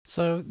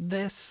So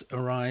this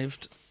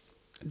arrived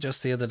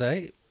just the other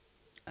day,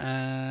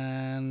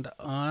 and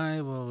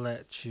I will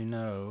let you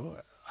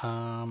know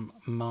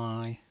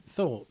my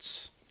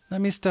thoughts. Let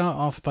me start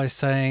off by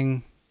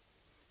saying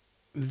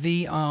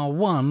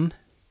VR1,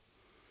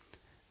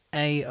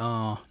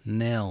 AR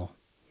nil.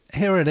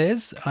 Here it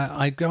is.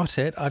 I got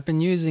it. I've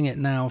been using it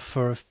now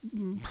for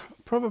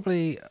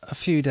probably a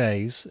few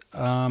days,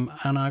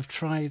 and I've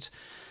tried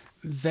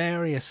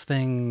various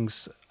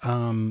things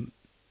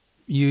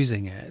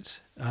using it.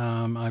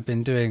 I've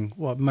been doing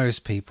what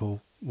most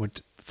people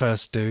would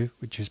first do,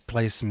 which is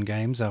play some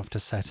games after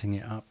setting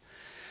it up.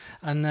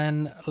 And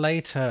then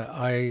later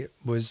I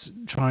was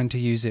trying to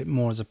use it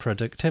more as a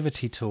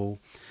productivity tool.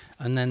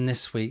 And then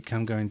this week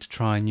I'm going to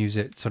try and use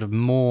it sort of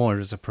more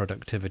as a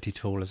productivity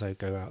tool as I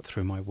go out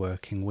through my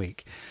working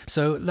week.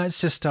 So let's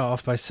just start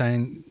off by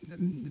saying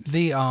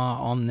VR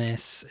on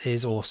this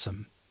is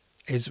awesome,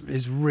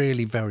 is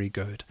really very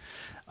good.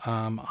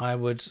 I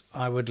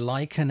would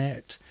liken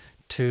it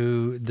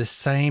to the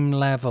same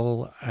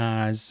level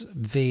as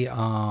VR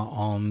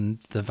on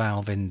the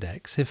Valve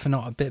Index, if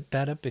not a bit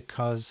better,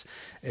 because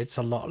it's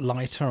a lot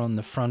lighter on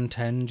the front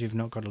end. You've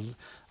not got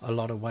a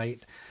lot of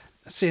weight.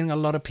 Seeing a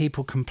lot of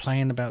people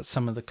complain about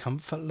some of the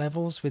comfort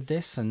levels with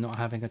this and not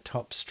having a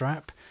top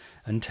strap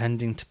and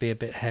tending to be a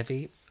bit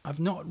heavy. I've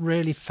not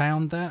really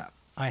found that.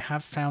 I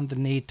have found the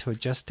need to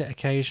adjust it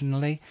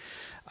occasionally,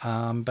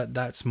 but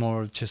that's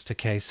more of just a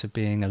case of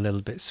being a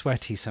little bit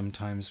sweaty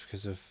sometimes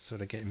because of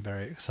sort of getting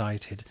very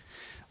excited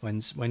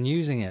when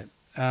using it.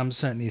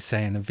 Certainly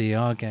say in a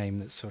VR game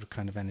that's sort of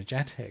kind of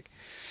energetic.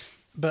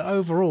 But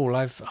overall,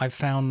 I've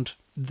found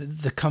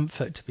the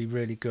comfort to be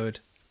really good.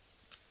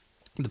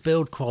 The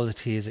build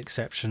quality is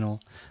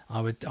exceptional.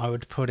 I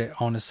would put it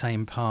on the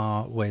same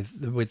par with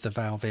the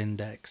Valve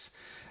Index.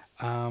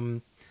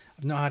 I've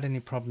not had any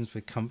problems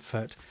with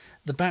comfort.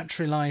 The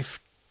battery life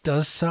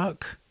does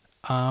suck,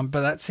 but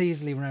that's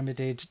easily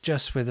remedied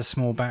just with a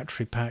small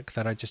battery pack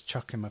that I just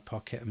chuck in my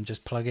pocket and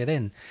just plug it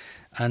in,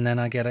 and then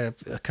I get a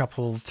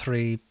couple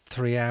three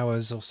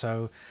hours or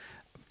so,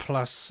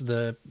 plus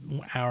the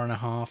hour and a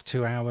half,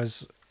 2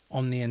 hours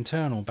on the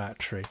internal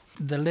battery.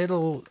 The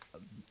little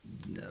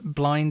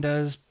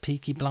blinders,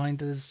 peaky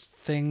blinders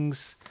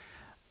things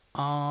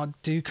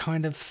do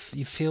kind of,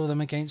 you feel them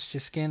against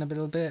your skin a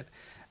little bit,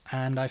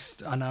 and I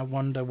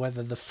wonder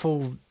whether the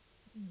full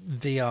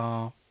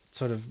VR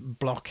sort of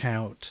block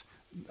out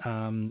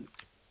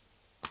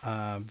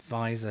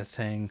visor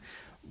thing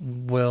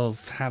will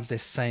have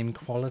this same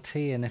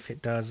quality, and if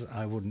it does,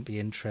 I wouldn't be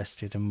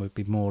interested and would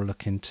be more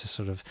looking to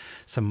sort of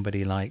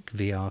somebody like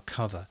VR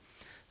Cover.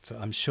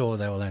 I'm sure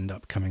they will end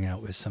up coming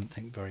out with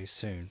something very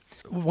soon.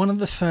 One of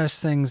the first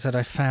things that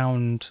I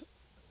found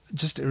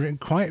just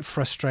quite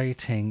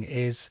frustrating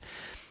is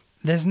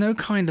there's no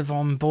kind of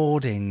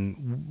onboarding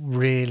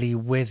really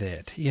with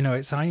it. You know,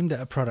 it's aimed at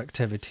a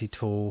productivity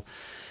tool,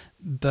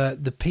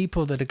 but the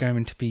people that are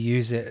going to be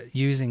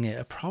using it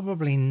are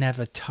probably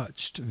never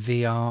touched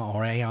VR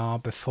or AR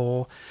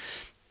before,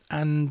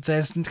 and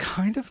there's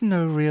kind of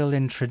no real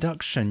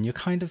introduction. You're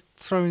kind of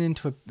thrown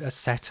into a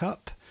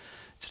setup,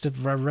 just a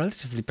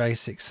relatively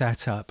basic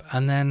setup,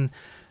 and then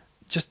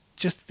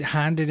just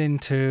handed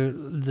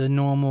into the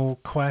normal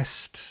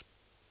Quest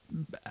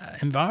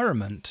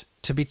environment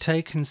to be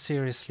taken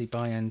seriously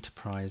by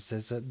enterprise.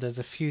 There's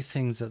a few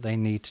things that they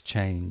need to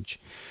change.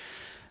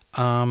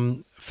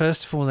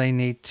 First of all, they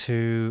need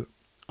to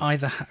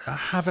either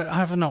have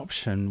an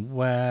option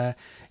where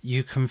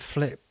you can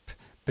flip,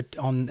 but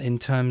in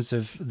terms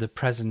of the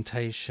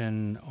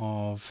presentation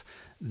of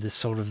the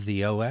sort of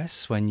the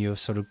OS when you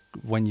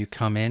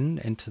come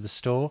into the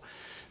store,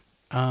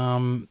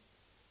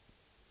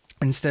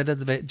 instead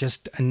of it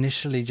just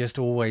initially just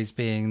always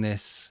being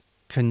this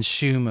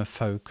consumer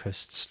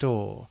focused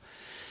store.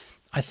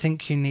 I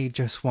think you need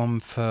just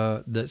one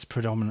that's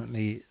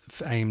predominantly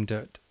aimed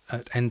at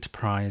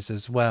enterprise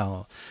as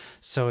well,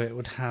 so it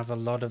would have a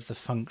lot of the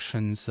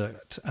functions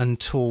and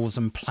tools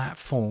and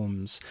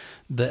platforms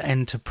that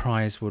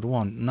enterprise would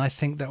want. And I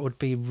think that would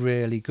be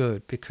really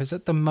good, because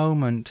at the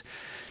moment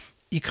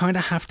you kind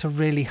of have to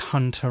really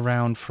hunt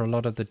around for a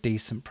lot of the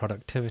decent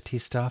productivity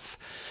stuff,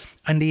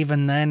 and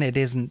even then it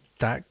isn't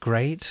that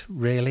great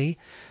really.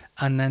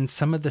 And then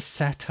some of the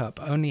setup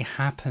only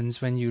happens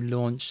when you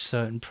launch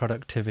certain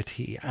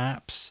productivity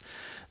apps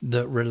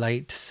that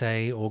relate to,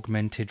 say,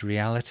 augmented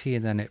reality,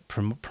 and then it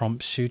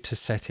prompts you to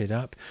set it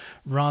up,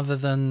 rather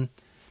than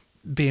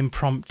being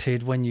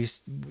prompted when you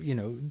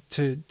know,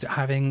 to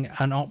having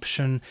an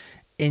option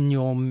in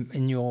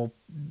your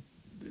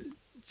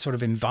sort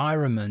of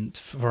environment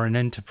for an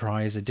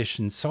enterprise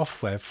edition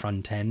software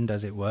front end,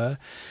 as it were,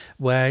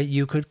 where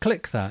you could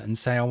click that and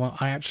say,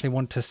 I actually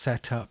want to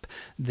set up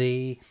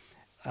the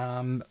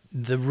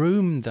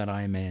room that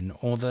I'm in,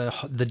 or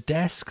the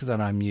desk that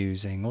I'm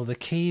using, or the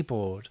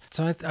keyboard.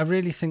 So I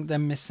really think they're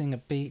missing a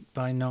beat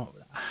by not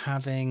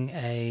having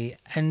a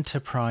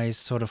enterprise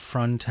sort of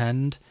front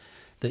end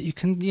that you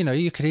can, you know,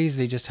 you could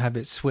easily just have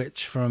it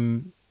switch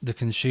from the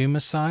consumer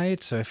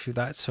side. So if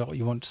that's what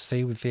you want to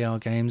see with VR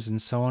games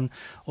and so on,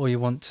 or you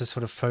want to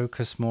sort of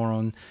focus more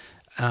on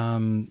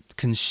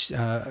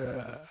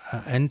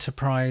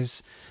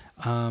enterprise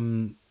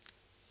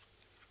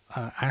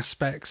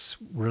aspects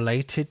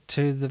related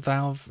to the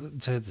Valve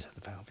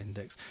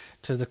Index,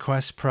 to the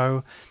Quest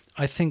Pro,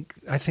 I think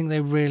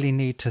they really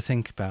need to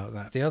think about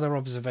that. The other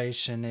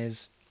observation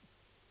is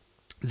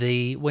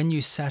when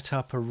you set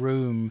up a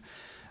room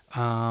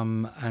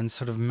and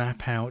sort of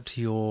map out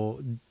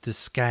the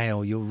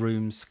scale, your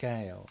room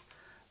scale,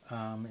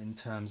 in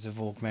terms of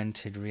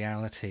augmented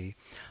reality.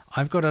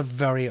 I've got a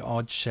very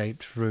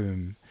odd-shaped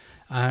room,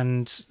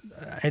 and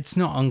it's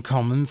not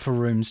uncommon for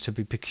rooms to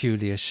be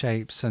peculiar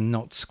shapes and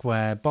not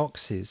square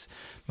boxes.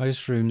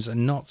 Most rooms are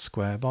not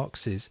square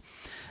boxes.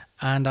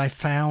 And I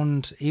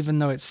found, even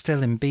though it's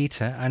still in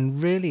beta,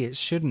 and really it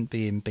shouldn't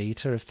be in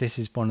beta if this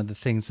is one of the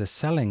things they're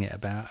selling it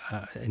about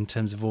in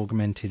terms of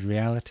augmented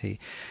reality,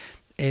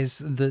 is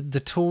the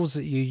tools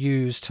that you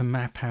use to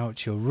map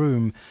out your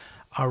room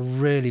are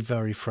really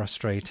very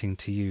frustrating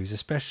to use,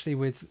 especially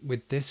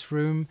with this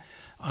room.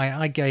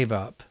 I gave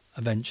up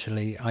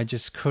eventually. I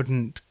just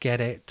couldn't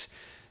get it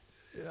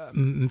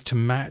to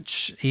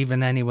match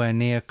even anywhere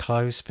near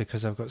close,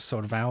 because I've got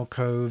sort of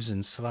alcoves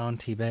and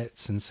slanty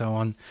bits and so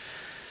on.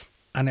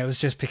 And it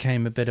just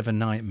became a bit of a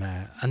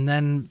nightmare. And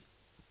then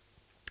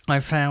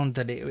I found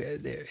that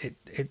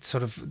it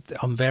sort of,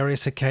 on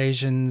various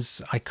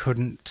occasions, I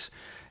couldn't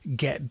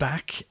get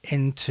back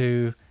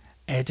into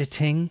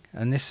editing.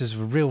 And this is a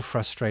real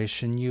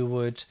frustration. You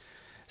would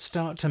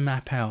start to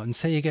map out, and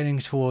say you're getting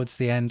towards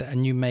the end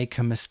and you make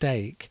a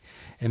mistake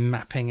in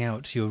mapping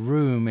out your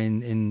room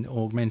in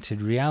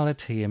augmented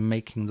reality and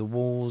making the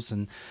walls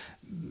and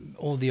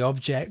all the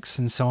objects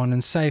and so on,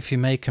 and say if you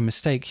make a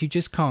mistake, you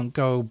just can't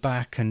go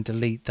back and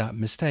delete that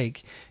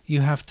mistake.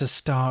 You have to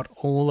start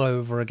all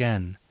over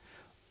again.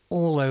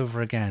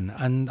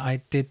 And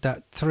I did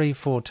that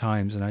 3-4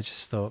 times, and I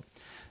just thought,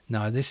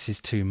 no, this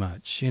is too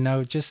much.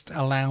 Just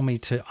allow me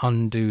to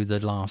undo the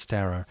last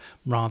error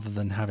rather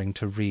than having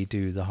to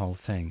redo the whole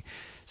thing.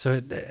 So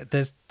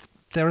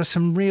there are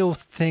some real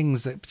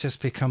things that just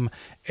become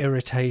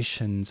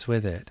irritations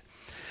with it.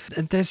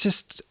 There's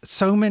just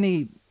so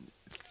many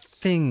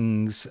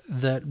things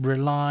that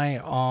rely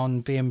on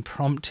being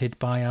prompted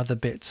by other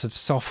bits of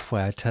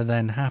software to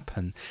then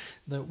happen,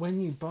 that when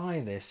you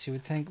buy this, you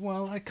would think,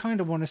 well, I kind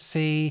of want to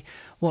see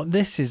what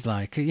this is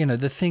like.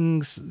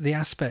 The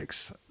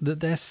aspects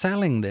that they're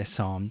selling this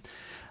on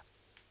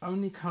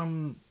only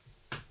come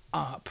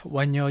up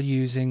when you're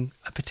using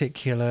a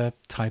particular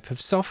type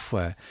of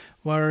software,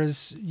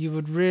 whereas you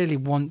would really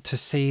want to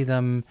see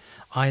them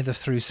either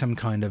through some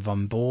kind of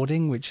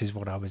onboarding, which is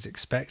what I was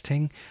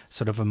expecting,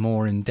 sort of a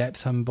more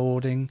in-depth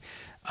onboarding,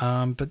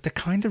 but there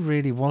kind of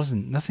really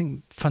wasn't.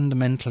 Nothing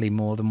fundamentally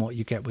more than what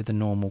you get with the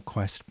normal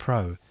Quest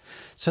Pro.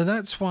 So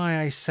that's why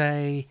I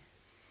say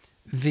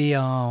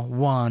VR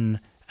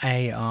 1,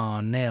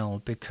 AR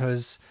 0,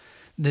 because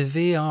the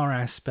VR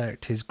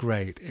aspect is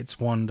great. It's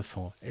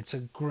wonderful. It's a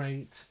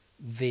great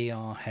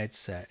VR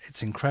headset.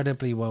 It's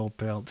incredibly well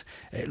built.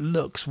 It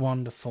looks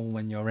wonderful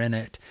when you're in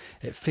it.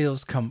 It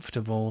feels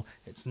comfortable.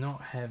 It's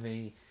not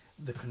heavy.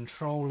 The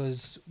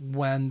controllers,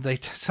 when they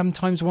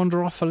sometimes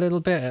wander off a little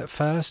bit at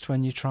first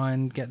when you try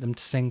and get them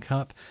to sync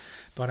up,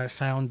 but I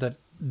found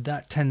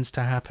that tends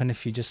to happen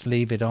if you just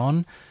leave it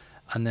on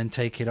and then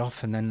take it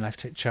off and then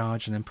let it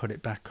charge and then put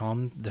it back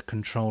on. The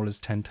controllers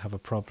tend to have a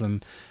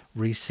problem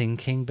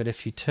resyncing, but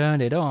if you turn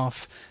it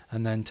off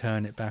and then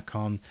turn it back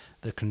on,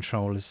 the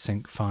controllers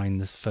sync fine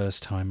the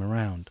first time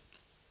around.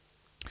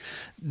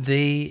 But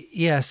the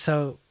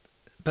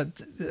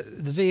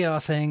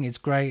VR thing is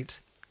great.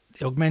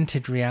 The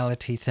augmented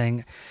reality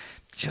thing,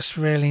 just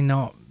really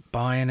not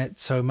buying it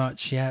so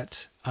much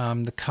yet.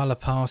 The color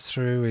pass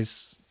through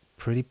is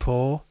pretty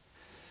poor.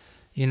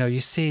 You're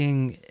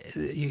seeing,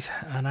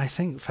 and I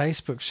think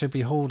Facebook should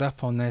be hauled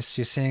up on this,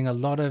 you're seeing a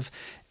lot of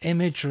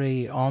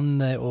imagery on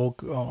the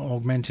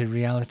augmented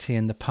reality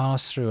and the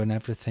pass-through and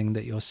everything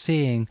that you're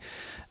seeing,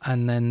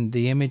 and then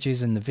the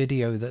images and the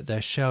video that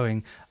they're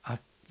showing are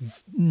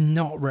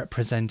not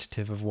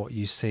representative of what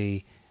you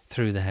see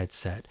through the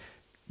headset.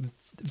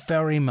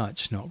 Very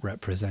much not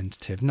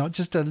representative, not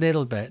just a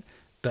little bit,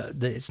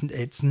 but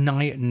it's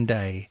night and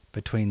day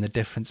between the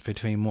difference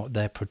between what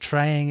they're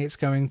portraying it's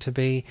going to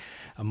be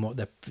and what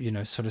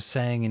they're sort of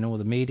saying in all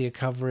the media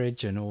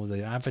coverage and all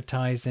the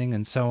advertising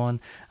and so on,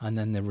 and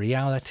then the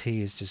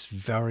reality is just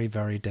very,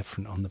 very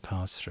different on the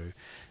pass-through.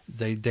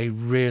 They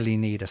really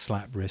need a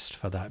slap wrist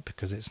for that,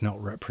 because it's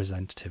not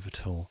representative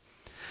at all.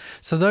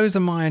 So those are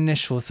my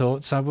initial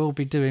thoughts. I will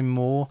be doing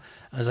more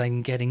as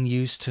I'm getting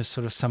used to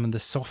sort of some of the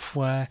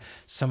software,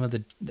 some of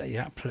the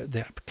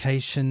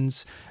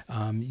applications,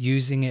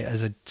 using it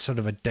as a sort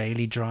of a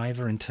daily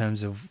driver in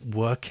terms of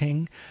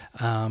working,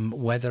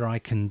 whether I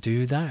can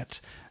do that,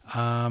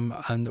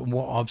 and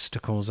what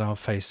obstacles I'll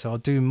face. So I'll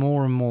do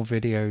more and more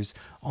videos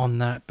on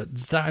that, but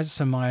those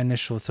are my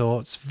initial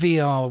thoughts.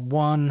 VR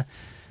 1,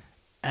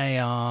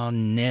 AR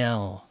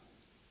 0.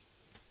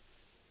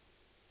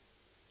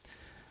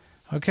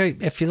 Okay,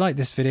 if you like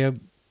this video,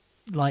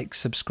 like,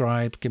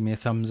 subscribe, give me a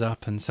thumbs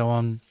up and so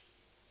on.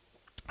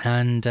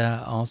 And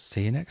I'll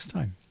see you next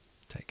time.